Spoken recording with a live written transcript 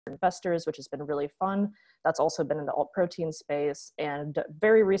investors, which has been really fun. That's also been in the alt protein space. And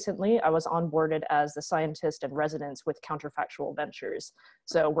very recently, I was onboarded as the scientist in residence with Counterfactual Ventures.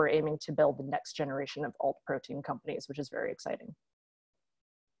 So we're aiming to build the next generation of alt protein companies, which is very exciting.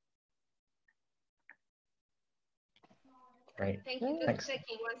 Great. Thank you. Thanks. Just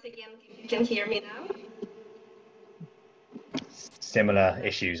checking once again if you can hear me now. Similar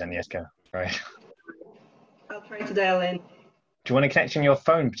issues, Agnieszka, right? I'll try to dial in. Do you want to connect on your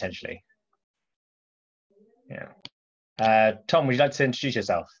phone potentially? Yeah. Tom, would you like to introduce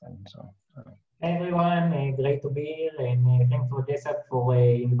yourself? Hey everyone, great to be here, and thanks for Guiseppe for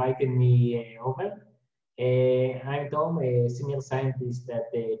inviting me over. I'm Tom, a senior scientist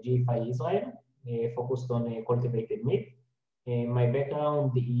at G5 Israel, focused on cultivated meat. My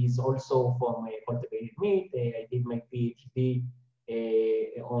background is also from cultivated meat. I did my PhD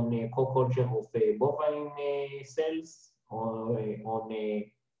on co-culture of bovine cells, on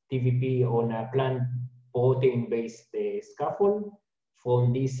TVP on a plant protein-based scaffold.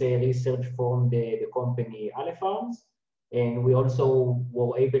 From this research formed the company Ale Farms, and we also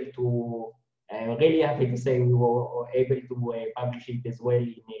were able to, really happy to say, we were able to publish it as well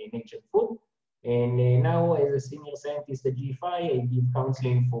in Nature Food. And now, as a senior scientist at G5, I give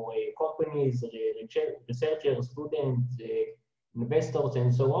counseling for companies, researchers, students, investors,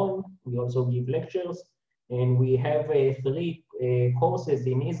 and so on. We also give lectures, and we have 3 courses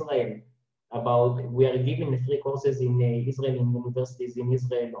in Israel. We are giving 3 courses in Israel, in universities in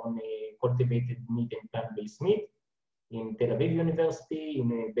Israel, on cultivated meat and plant-based meat, in Tel Aviv University,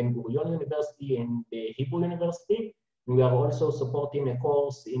 in Ben Gurion University, and the Hebrew University. We are also supporting a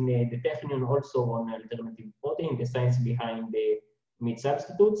course in the Technion also on alternative protein, the science behind the meat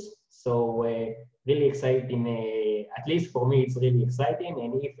substitutes. So really exciting, at least for me, it's really exciting.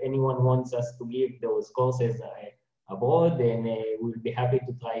 And if anyone wants us to give those courses abroad, then we'll be happy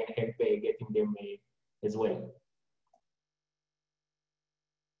to try and help getting them as well.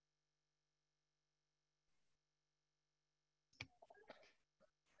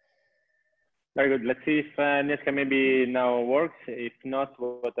 Very good. Let's see if Agnieszka maybe now works. If not,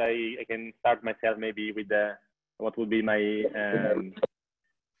 what I can start myself maybe with what would be my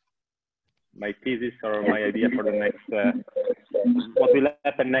my thesis or my idea for the next what will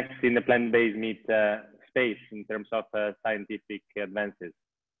happen next in the plant-based meat space in terms of scientific advances.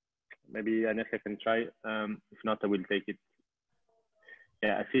 Maybe Agnieszka can try. If not, I will take it.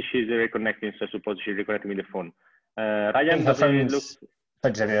 Yeah, I see she's reconnecting, so I suppose she's reconnecting with the phone. Ryan, does it look? I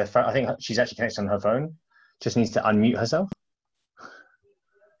think she's actually connected on her phone. Just needs to unmute herself.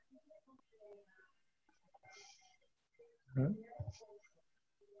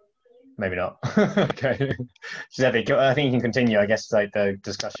 Maybe not. Okay. Giuseppe, I think you can continue, I guess, like the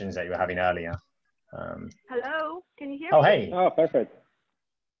discussions that you were having earlier. Hello, can you hear me? Oh, hey. Oh, perfect.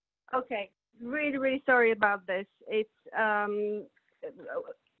 Okay, really sorry about this. It's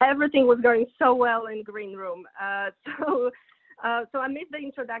everything was going so well in the green room. So I missed the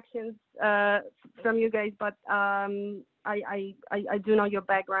introductions from you guys, but I do know your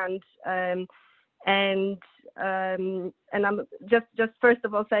background, and I'm just first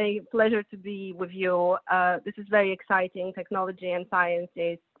of all saying pleasure to be with you. This is very exciting. Technology and science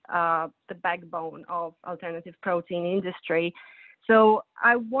is the backbone of alternative protein industry. So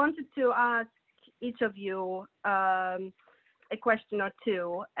I wanted to ask each of you a question or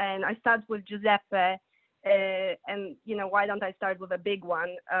two, and I start with Giuseppe. And why don't I start with a big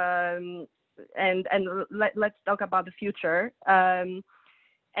one? And let's talk about the future.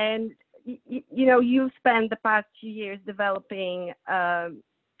 And you spent the past few years developing a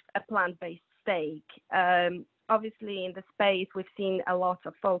plant-based steak. Obviously, in the space, we've seen a lot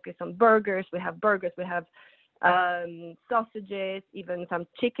of focus on burgers. We have burgers, we have sausages, even some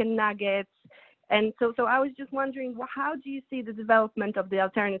chicken nuggets. And so I was just wondering, how do you see the development of the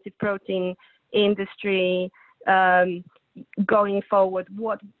alternative protein industry going forward?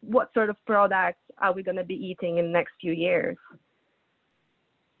 What sort of products are we going to be eating in the next few years?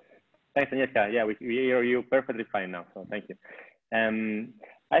 Thanks, Agnieszka. Yeah, we hear you perfectly fine now, so thank you.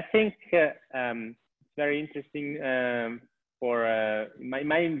 I think it's very interesting for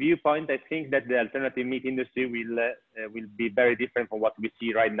my viewpoint. I think that the alternative meat industry will be very different from what we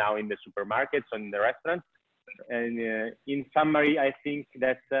see right now in the supermarkets and in the restaurants. And in summary, I think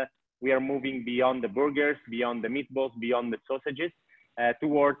that we are moving beyond the burgers, beyond the meatballs, beyond the sausages,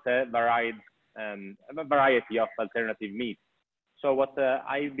 towards a variety of alternative meats. So what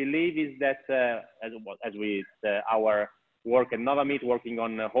I believe is that as with our work at Novameat, working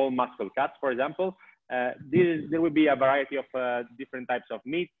on whole muscle cuts, for example, there will be a variety of different types of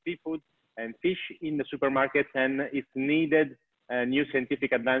meat, seafood, and fish in the supermarket, and it's needed new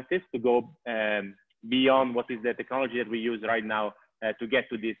scientific advances to go beyond what is the technology that we use right now to get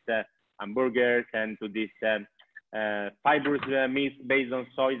to these hamburgers and to this fibrous meat based on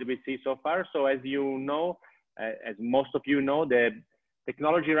soy that we see so far. So as you know, as most of you know, the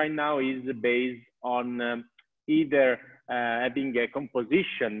technology right now is based on either having a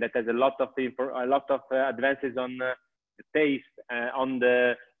composition that has a lot of advances on the taste, on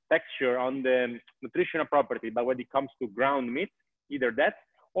the texture, on the nutritional property, but when it comes to ground meat, either that,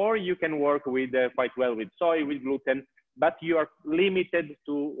 or you can work with quite well with soy, with gluten, but you are limited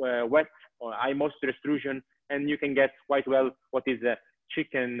to wet or high moisture extrusion, and you can get quite well what is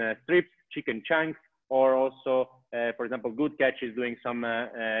chicken strips, chicken chunks, or also, for example, Good Catch is doing some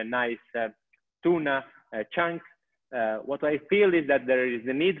nice tuna chunks. What I feel is that there is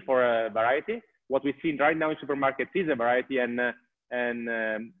a need for a variety. What we see right now in supermarkets is a variety, and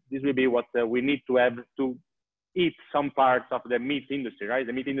this will be what we need to have to eat some parts of the meat industry, right?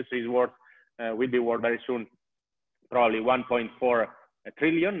 The meat industry is will be worth very soon, probably 1.4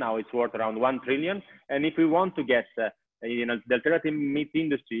 trillion. Now it's worth around 1 trillion. And if we want to get, the alternative meat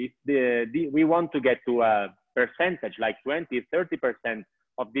industry, we want to get to a percentage like 20, 30%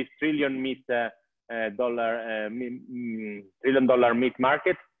 of this trillion dollar meat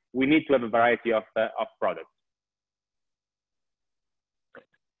market. We need to have a variety of products.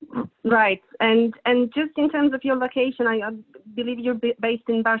 Right, and just in terms of your location, I believe you're based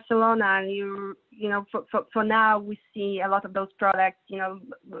in Barcelona, and for now we see a lot of those products,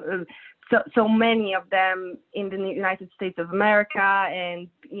 so many of them in the United States of America, and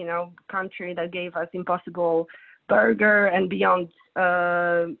country that gave us Impossible Burger and Beyond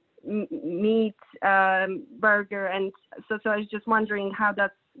Meat burger, and so I was just wondering how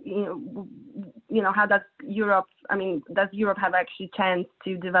that's how does Europe, does Europe have actually chance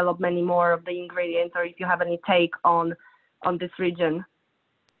to develop many more of the ingredients, or if you have any take on this region?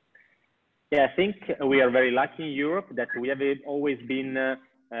 Yeah, I think we are very lucky in Europe that we have always been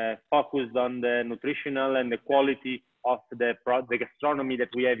focused on the nutritional and the quality of the gastronomy that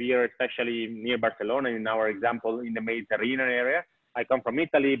we have here, especially near Barcelona, in our example, in the Mediterranean area. I come from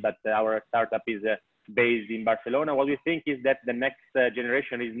Italy, but our startup is based in Barcelona. What we think is that the next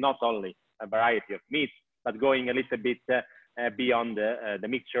generation is not only a variety of meats, but going a little bit beyond the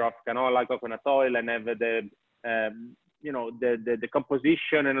mixture of canola, coconut oil, and have the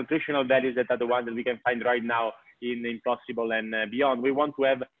composition and nutritional values that are the ones that we can find right now in Impossible and Beyond. We want to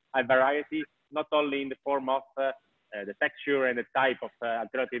have a variety, not only in the form of the texture and the type of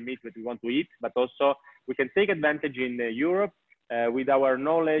alternative meat that we want to eat, but also we can take advantage in Europe with our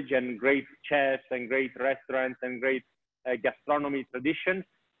knowledge and great chefs and great restaurants and great gastronomy tradition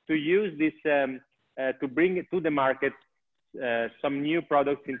to use this to bring it to the market some new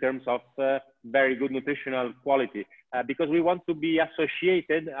products in terms of very good nutritional quality, because we want to be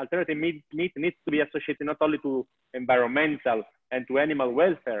associated, alternative meat needs to be associated not only to environmental and to animal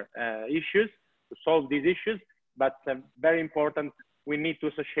welfare issues, to solve these issues, but very important, we need to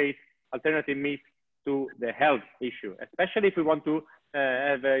associate alternative meat to the health issue, especially if we want to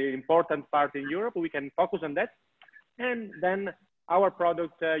have an important part in Europe. We can focus on that, and then our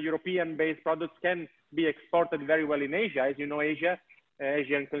products, European-based products, can be exported very well in Asia. As you know,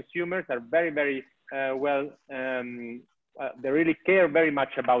 Asian consumers are very, very well. They really care very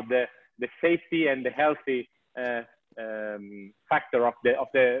much about the safety and the healthy factor of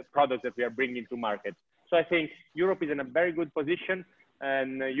the products that we are bringing to market. So I think Europe is in a very good position,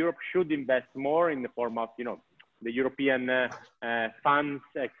 and Europe should invest more in the form of, the European funds,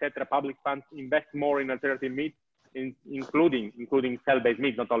 etc., public funds, invest more in alternative meat, including cell-based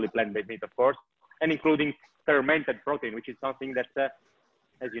meat, not only plant-based meat, of course, and including fermented protein, which is something that,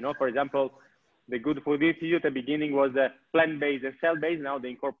 as you know, for example, the Good Food Institute at the beginning was plant-based and cell-based. Now they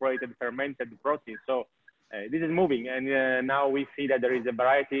incorporated fermented protein. So this is moving, and now we see that there is a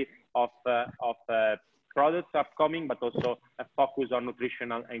variety of products upcoming, but also a focus on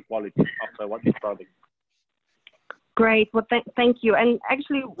nutritional and quality of what is product. Great. Well, thank you. And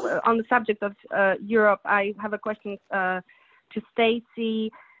actually, on the subject of Europe, I have a question to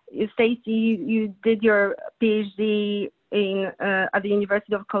Stacey. Stacey, you did your PhD at the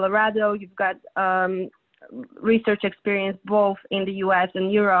University of Colorado. You've got research experience both in the US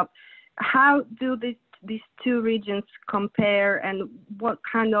and Europe. How do these two regions compare, and what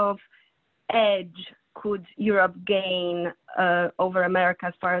kind of edge could Europe gain over America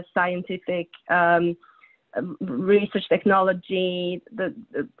as far as scientific research technology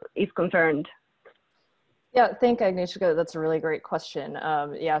is concerned? Yeah, thank Agnieszka. That's a really great question.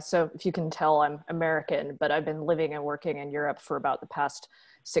 Yeah, so if you can tell, I'm American, but I've been living and working in Europe for about the past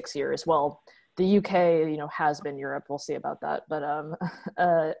 6 years. Well, the UK, has been Europe. We'll see about that. But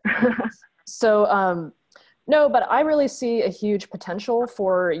no, but I really see a huge potential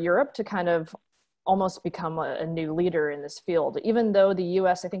for Europe to kind of almost become a new leader in this field, even though the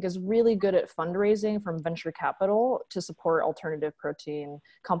US, I think, is really good at fundraising from venture capital to support alternative protein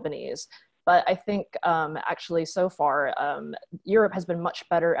companies. But I think actually so far, Europe has been much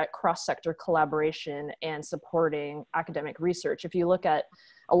better at cross-sector collaboration and supporting academic research. If you look at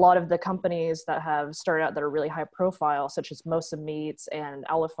a lot of the companies that have started out that are really high profile, such as Novameat and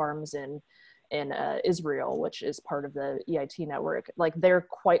Farms in Israel, which is part of the EIT network, like they're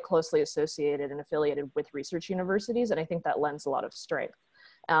quite closely associated and affiliated with research universities. And I think that lends a lot of strength.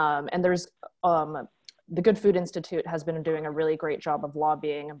 And there's the Good Food Institute has been doing a really great job of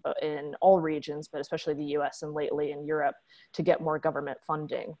lobbying in all regions, but especially the US and lately in Europe, to get more government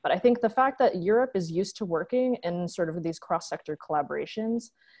funding. But I think the fact that Europe is used to working in sort of these cross-sector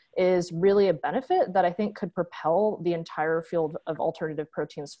collaborations is really a benefit that I think could propel the entire field of alternative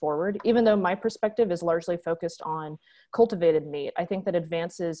proteins forward. Even though my perspective is largely focused on cultivated meat, I think that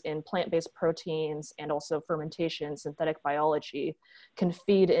advances in plant-based proteins and also fermentation, synthetic biology can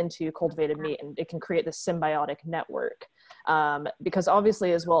feed into cultivated meat, and it can create this symbiotic network. Because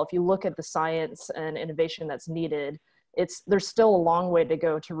obviously as well, if you look at the science and innovation that's needed, there's still a long way to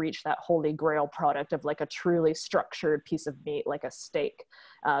go to reach that holy grail product of like a truly structured piece of meat, like a steak.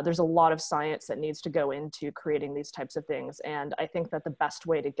 There's a lot of science that needs to go into creating these types of things. And I think that the best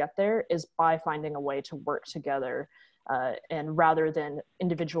way to get there is by finding a way to work together, and rather than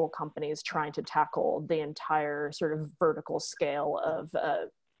individual companies trying to tackle the entire sort of vertical scale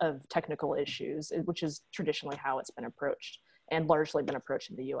of technical issues, which is traditionally how it's been approached and largely been approached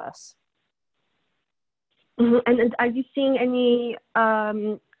in the US. Mm-hmm. And are you seeing any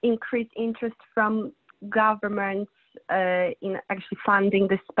increased interest from governments in actually funding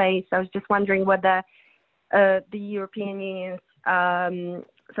this space? I was just wondering whether the European Union's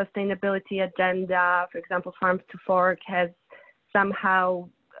sustainability agenda, for example, Farm to Fork, has somehow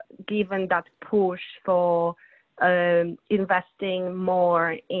given that push for investing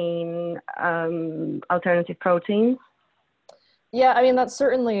more in alternative proteins. Yeah, I mean, that's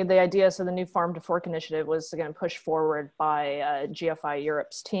certainly the idea. So the new Farm to Fork initiative was, again, pushed forward by GFI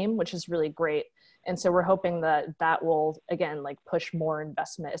Europe's team, which is really great. And so we're hoping that that will, again, like push more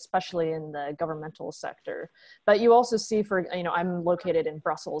investment, especially in the governmental sector. But you also see, I'm located in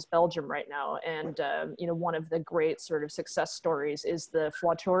Brussels, Belgium right now. And, one of the great sort of success stories is the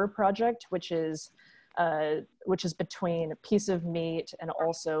Flauteur project, which is between Piece of Meat and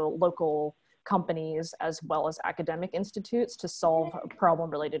also local companies as well as academic institutes to solve a problem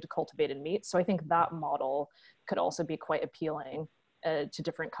related to cultivated meat. So I think that model could also be quite appealing to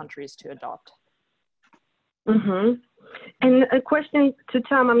different countries to adopt. Mm-hmm. And a question to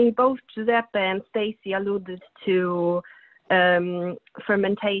Tom. I mean, both Giuseppe and Stacey alluded to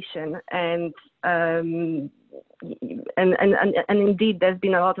fermentation, and indeed, there's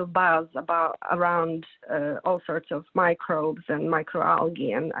been a lot of buzz around all sorts of microbes and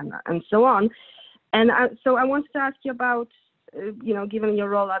microalgae and so on. And so I wanted to ask you about, given your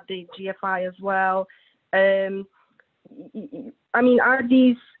role at the GFI as well, I mean, are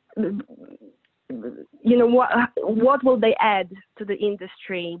these, what will they add to the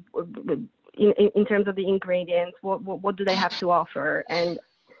industry in terms of the ingredients? What do they have to offer? And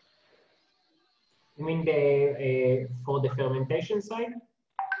you mean for the fermentation side?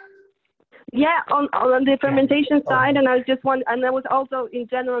 Yeah, on the fermentation side, and I was also in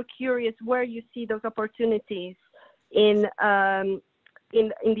general curious where you see those opportunities in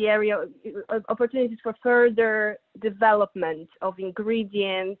the area, opportunities for further development of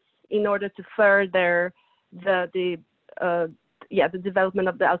ingredients in order to further the development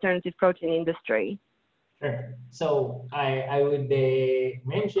of the alternative protein industry. Sure. So I would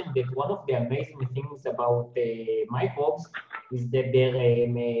mention that one of the amazing things about microbes is that their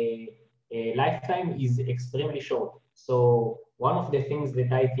lifetime is extremely short. So one of the things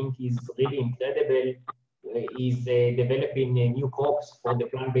that I think is really incredible is developing new crops for the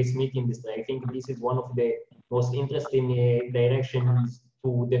plant-based meat industry. I think this is one of the most interesting directions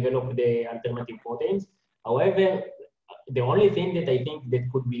to develop the alternative proteins. However, the only thing that I think that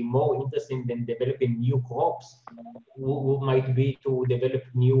could be more interesting than developing new crops might be to develop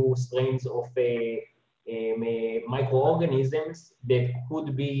new strains of microorganisms that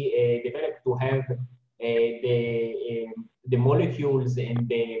could be developed to have the molecules and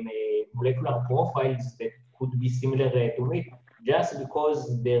the molecular profiles that could be similar to meat, just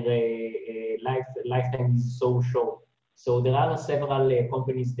because their lifetime is so short. So there are several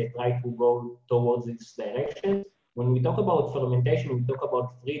companies that try to go towards this direction. When we talk about fermentation, we talk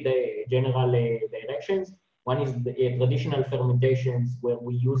about three general directions. One is the traditional fermentations, where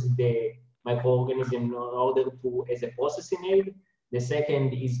we use the microorganism in order to as a processing aid. The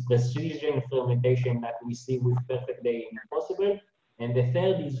second is precision fermentation that we see with Perfect Day Impossible. And the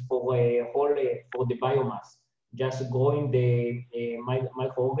third is for for the biomass, just growing the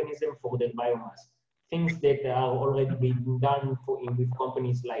microorganism for the biomass. Things that are already being done with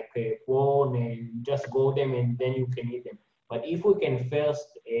companies like corn, and just grow them and then you can eat them. But if we can first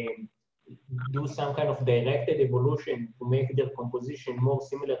do some kind of directed evolution to make their composition more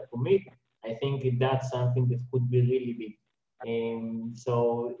similar to meat, I think that's something that could be really big.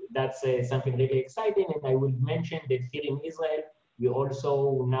 So that's something really exciting. And I will mention that here in Israel, we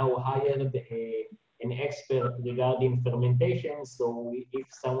also now hired an expert regarding fermentation. So if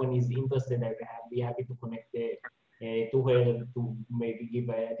someone is interested, I'd be happy to connect to her to maybe give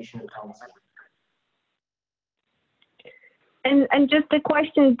additional counsel. And just a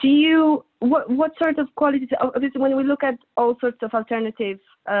question, what sort of qualities, obviously when we look at all sorts of alternative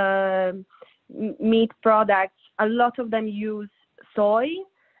meat products, a lot of them use soy,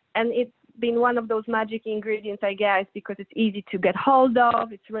 and it's been one of those magic ingredients, I guess, because it's easy to get hold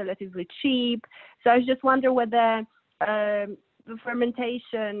of, it's relatively cheap. So I just wonder whether the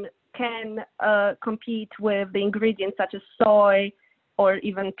fermentation can compete with the ingredients such as soy or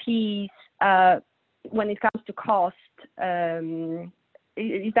even peas when it comes to cost.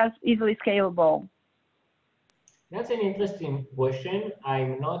 Is that easily scalable? That's an interesting question.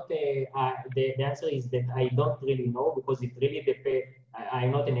 I'm not, the answer is that I don't really know, because it really depends.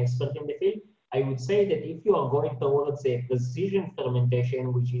 I'm not an expert in the field. I would say that if you are going towards a precision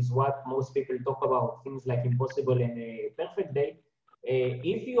fermentation, which is what most people talk about, things like Impossible and Perfect Day,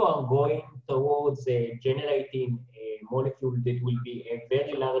 if you are going towards generating a molecule that will be a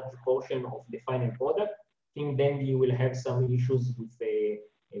very large portion of the final product, I think then you will have some issues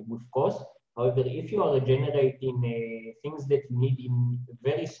with cost. However, if you are generating things that you need in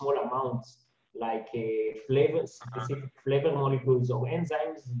very small amounts, like specific flavor molecules or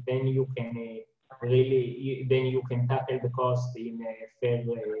enzymes, then you can you can tackle the cost in a fair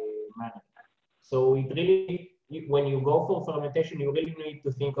manner. So it really, when you go for fermentation, you really need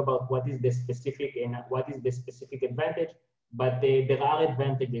to think about what is the specific and what is the specific advantage. But there are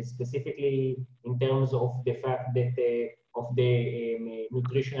advantages, specifically in terms of the fact that of the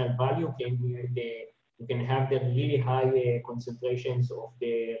nutritional value. You can have the really high concentrations of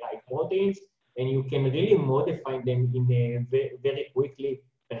the right proteins, and you can really modify them in very quickly,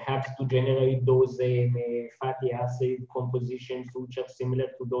 perhaps to generate those fatty acid compositions which are similar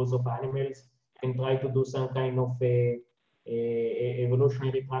to those of animals. You can try to do some kind of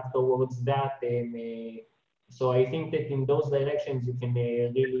evolutionary track towards that. So I think that in those directions, you can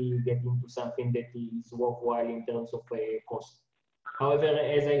really get into something that is worthwhile in terms of cost. However,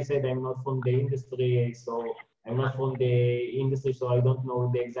 as I said, I'm not from the industry, so I don't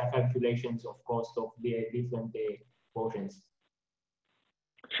know the exact calculations of cost of the different portions.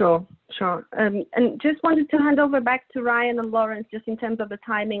 Sure. And just wanted to hand over back to Ryan and Lawrence, just in terms of the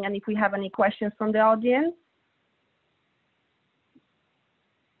timing, and if we have any questions from the audience.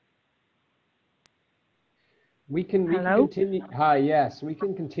 We can continue. Hi, yes, we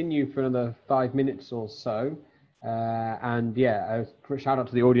can continue for another 5 minutes or so. And yeah, a shout out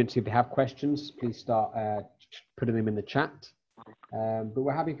to the audience. If they have questions, please start putting them in the chat. But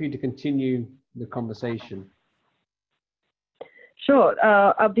we're happy for you to continue the conversation. Sure,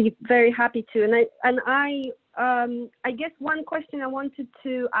 I'll be very happy to. And I guess one question I wanted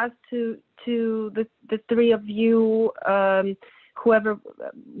to ask to the three of you, whoever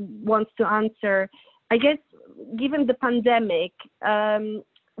wants to answer. I guess, given the pandemic,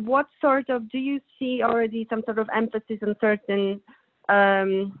 what sort of, do you see already some sort of emphasis on certain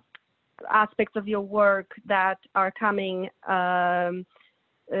aspects of your work that are coming,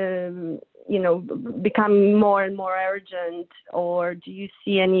 becoming more and more urgent, or do you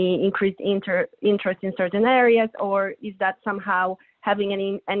see any increased interest in certain areas, or is that somehow having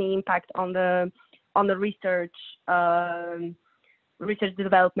any impact on the research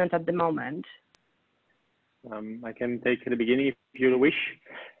development at the moment? I can take the beginning if you wish.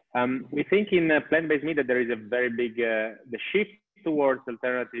 We think in plant-based meat that there is a very big, the shift towards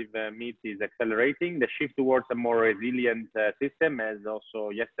alternative meat is accelerating. The shift towards a more resilient system, as also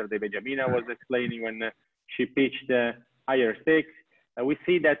yesterday Benjamina was explaining when she pitched higher stakes. We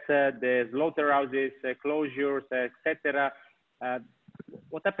see that the slaughterhouses, closures, etc.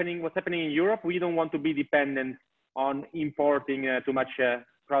 What's happening in Europe? We don't want to be dependent on importing too much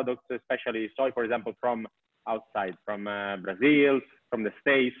products, especially soy, for example, from outside, from Brazil, from the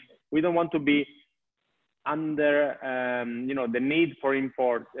States. We don't want to be under the need for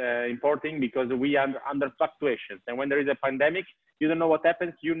importing, because we are under fluctuations, and when there is a pandemic, you don't know what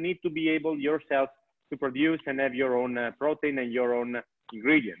happens. You need to be able yourself to produce and have your own protein and your own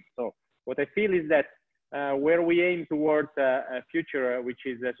ingredients. So what I feel is that where we aim towards a future which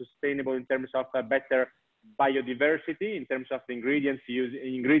is sustainable in terms of better biodiversity, in terms of ingredients used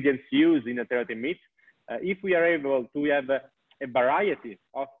in alternative meat, if we are able to have a variety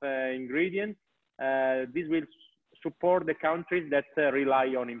of ingredients, this will support the countries that rely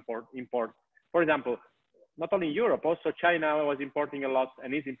on import. For example, not only Europe, also China was importing a lot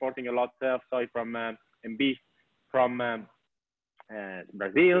and is importing a lot of soy from and beef from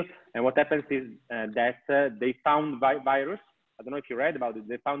Brazil. And what happens is that they found virus. I don't know if you read about it.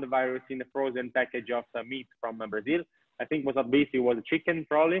 They found the virus in a frozen package of meat from Brazil. I think it was not beef, it was chicken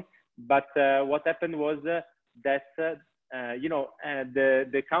probably. But what happened was that the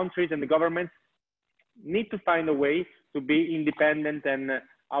countries and the governments need to find a way to be independent and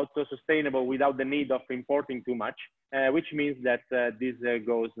auto-sustainable without the need of importing too much, which means that this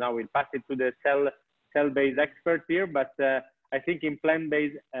goes, now we'll pass it to the cell-based experts here, but I think in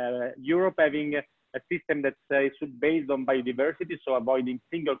plant-based, Europe having a system that's based on biodiversity, so avoiding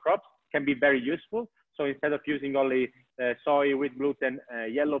single crops, can be very useful. So instead of using only soy, wheat, gluten,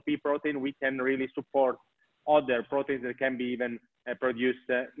 yellow pea protein, we can really support other proteins that can be even produced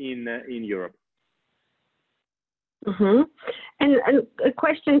in Europe. Mm-hmm. And a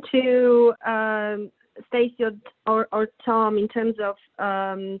question to Stacey or Tom in terms of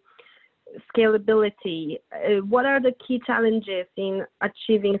scalability. What are the key challenges in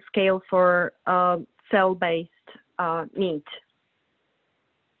achieving scale for cell-based meat?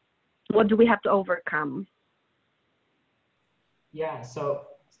 What do we have to overcome? Yeah, so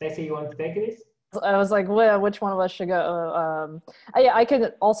Stacey, you want to take this? I was like, well, which one of us should go? Yeah, I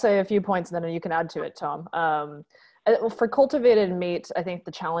can, I'll say a few points and then you can add to it, Tom. For cultivated meat, I think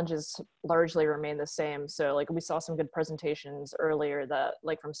the challenges largely remain the same. So like we saw some good presentations earlier that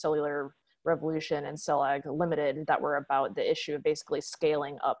like from Cellular Revolution and Cell Ag Limited that were about the issue of basically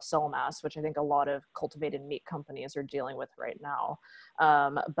scaling up cell mass, which I think a lot of cultivated meat companies are dealing with right now.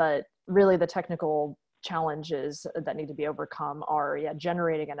 But really the technical challenges that need to be overcome are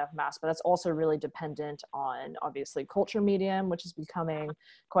generating enough mass, but that's also really dependent on obviously culture medium, which is becoming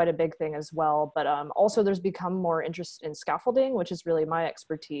quite a big thing as well. But also there's become more interest in scaffolding, which is really my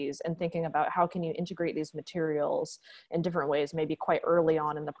expertise, and thinking about how can you integrate these materials in different ways, maybe quite early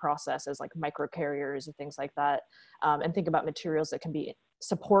on in the process as like microcarriers and things like that, and think about materials that can be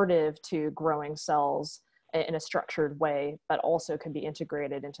supportive to growing cells in a structured way, but also can be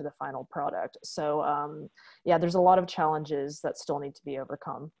integrated into the final product. So yeah, there's a lot of challenges that still need to be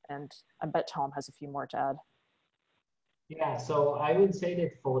overcome. And I bet Tom has a few more to add. Yeah, so I would say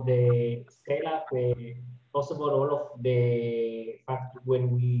that for the scale up, first of all of the fact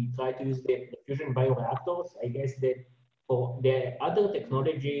when we try to use the fusion bioreactors, I guess that for the other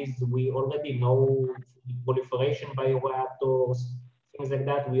technologies, we already know proliferation bioreactors, things like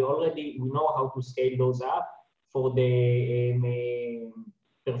that. We know how to scale those up. For the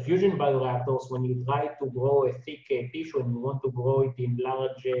perfusion bioreactors, when you try to grow a thick tissue and you want to grow it in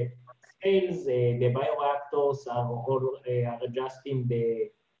large scales, the bioreactors are adjusting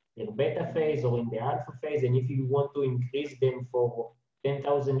their beta phase or in the alpha phase. And if you want to increase them for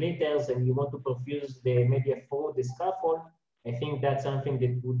 10,000 liters and you want to perfuse the media through the scaffold, I think that's something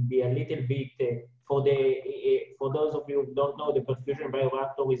that would be a little bit for those of you who don't know, the perfusion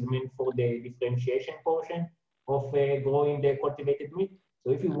bioreactor is meant for the differentiation portion of growing the cultivated meat.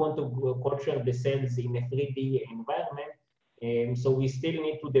 So if you want to culture the cells in a 3D environment, so we still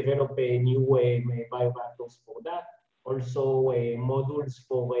need to develop a new bioreactors for that. Also modules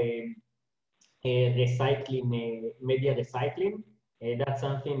for recycling, media recycling. That's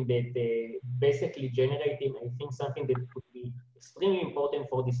something that basically generating, I think something that could be extremely important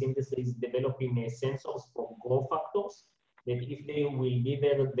for this industry is developing sensors for growth factors, that if they will be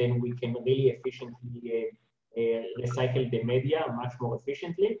there, then we can really efficiently recycle the media much more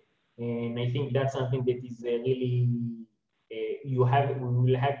efficiently. And I think that's something that is really, we will have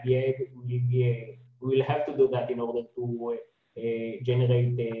to do that in order to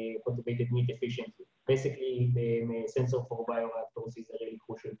generate cultivated meat efficiently. Basically, the sensor for bioreactors is a really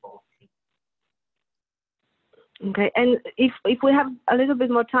crucial part. Okay, and if we have a little bit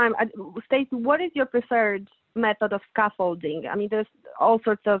more time, Stacey, what is your preferred method of scaffolding? I mean, there's all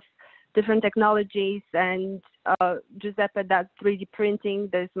sorts of different technologies, and Giuseppe does 3D printing.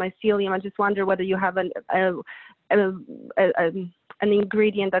 There's mycelium. I just wonder whether you have an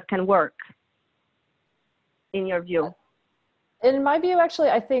ingredient that can work in your view. In my view, actually,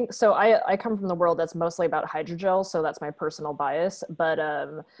 I think so. I come from the world that's mostly about hydrogel, so that's my personal bias. But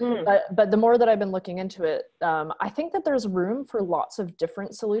the more that I've been looking into it, I think that there's room for lots of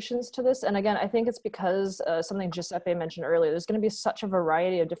different solutions to this. And again, I think it's because something Giuseppe mentioned earlier. There's going to be such a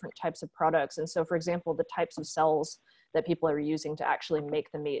variety of different types of products, and so, for example, the types of cells that people are using to actually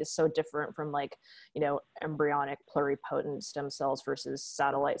make the meat is so different from, like, you know, embryonic pluripotent stem cells versus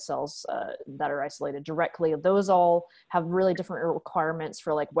satellite cells that are isolated directly. Those all have really different requirements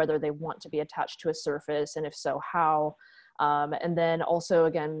for, like, whether they want to be attached to a surface, and if so, how. And then also,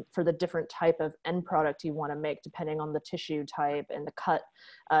 again, for the different type of end product you want to make, depending on the tissue type and the cut,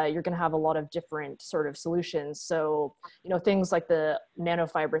 you're going to have a lot of different sort of solutions. So, you know, things like the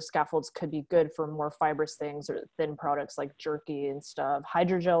nanofiber scaffolds could be good for more fibrous things, or thin products like jerky and stuff.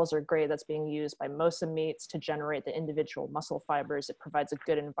 Hydrogels are great. That's being used by most of meats to generate the individual muscle fibers. It provides a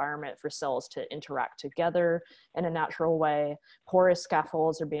good environment for cells to interact together in a natural way. Porous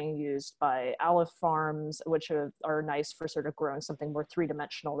scaffolds are being used by olive farms, which are nice for sort of growing something more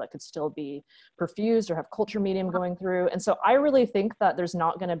three-dimensional that could still be perfused or have culture medium going through. And so I really think that there's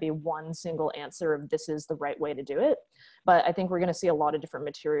not going to be one single answer of this is the right way to do it. But I think we're going to see a lot of different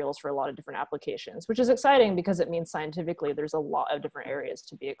materials for a lot of different applications, which is exciting because it means scientifically there's a lot of different areas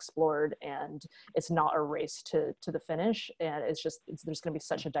to be explored, and it's not a race to the finish. And there's going to be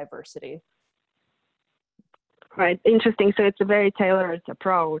such a diversity. Right, interesting. So it's a very tailored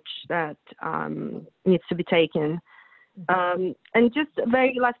approach that needs to be taken. And just a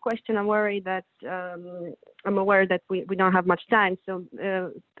very last question. I'm worried that I'm aware that we don't have much time. So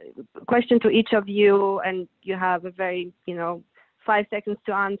question to each of you, and you have a very 5 seconds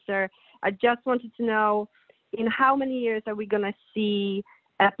to answer. I just wanted to know, in how many years are we going to see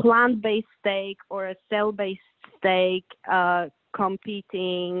a plant-based steak or a cell-based steak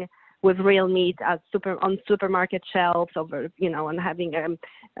competing with real meat on supermarket shelves, over and having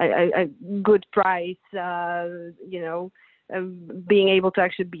a good price, being able to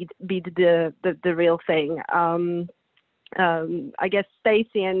actually beat the real thing. I guess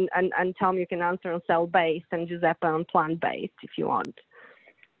Stacey and Tom, you can answer on cell-based, and Giuseppe on plant-based if you want.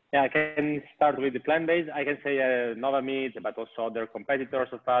 Yeah, I can start with the plant-based. I can say Novameat, but also other competitors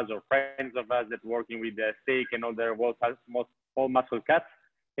of us or friends of us that working with the steak and other whole muscle cuts,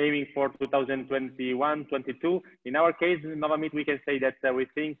 aiming for 2021-22. In our case, Novameat, we can say that we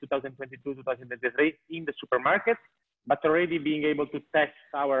think 2022-2023 in the supermarket, but already being able to test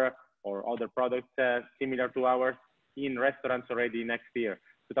our or other products similar to ours in restaurants already next year,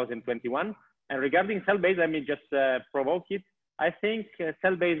 2021. And regarding cell-based, let me just provoke it. I think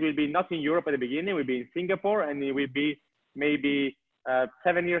cell-based will be not in Europe at the beginning, will be in Singapore, and it will be maybe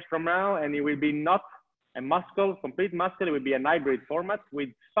 7 years from now, and it will be not a complete muscle. It will be a hybrid format with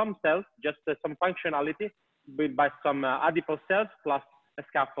some cells, just some functionality, by some adipose cells plus a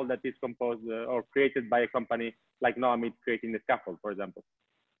scaffold that is composed or created by a company like Novameat creating the scaffold, for example.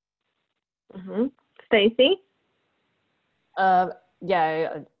 Mm-hmm. Stacey?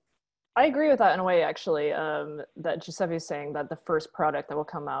 Yeah, I agree with that in a way, actually, that Giuseppe is saying that the first product that will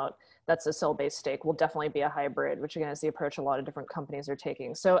come out that's a cell-based steak will definitely be a hybrid, which again is the approach a lot of different companies are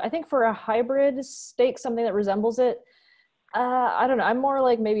taking. So I think for a hybrid steak, something that resembles it, I don't know, I'm more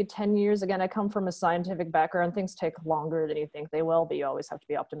like maybe 10 years. Again, I come from a scientific background. Things take longer than you think they will, but you always have to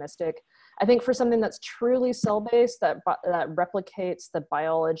be optimistic. I think for something that's truly cell-based, that replicates the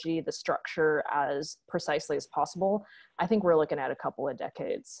biology, the structure as precisely as possible, I think we're looking at a couple of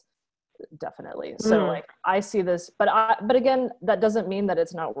decades. Definitely. So like I see this, but again, that doesn't mean that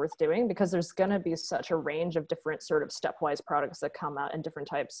it's not worth doing, because there's going to be such a range of different sort of stepwise products that come out in different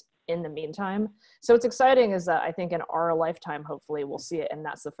types in the meantime. So what's exciting is that I think in our lifetime, hopefully we'll see it. And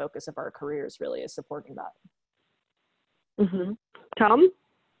that's the focus of our careers, really, is supporting that. Mm-hmm. Tom?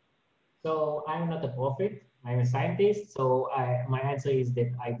 So I'm not a prophet, I'm a scientist. So my answer is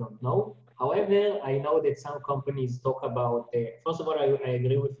that I don't know. However, I know that some companies talk about, first of all, I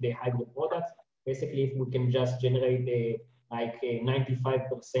agree with the hybrid products. Basically, if we can just generate like a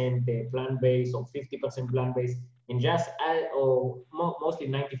 95% plant-based or 50% plant-based, and just add, or mostly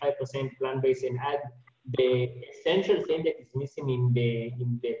 95% plant-based, and add the essential thing that is missing in the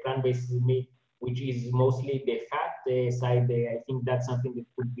plant-based meat, which is mostly the fat side, I think that's something that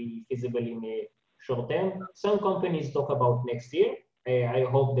could be feasible in a short term. Some companies talk about next year. I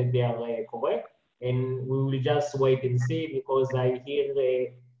hope that they are correct, and we will just wait and see, because I hear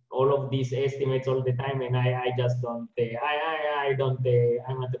all of these estimates all the time, and I just don't. I'm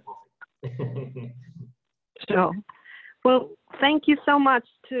not a prophet. Sure. Well, thank you so much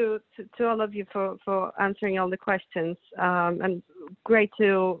to all of you for answering all the questions, and great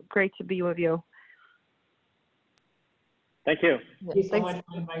to be with you. Thank you. Thank you so much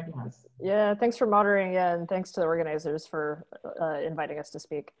for inviting us. Yeah, thanks for moderating, and thanks to the organizers for inviting us to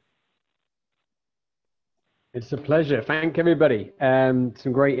speak. It's a pleasure. Thank everybody.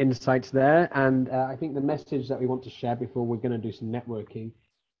 Some great insights there. And I think the message that we want to share before we're going to do some networking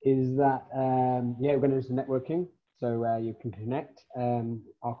is that, yeah, we're going to do some networking. So you can connect.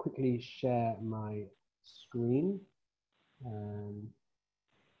 I'll quickly share my screen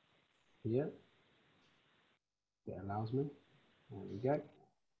here. It allows me. There we go.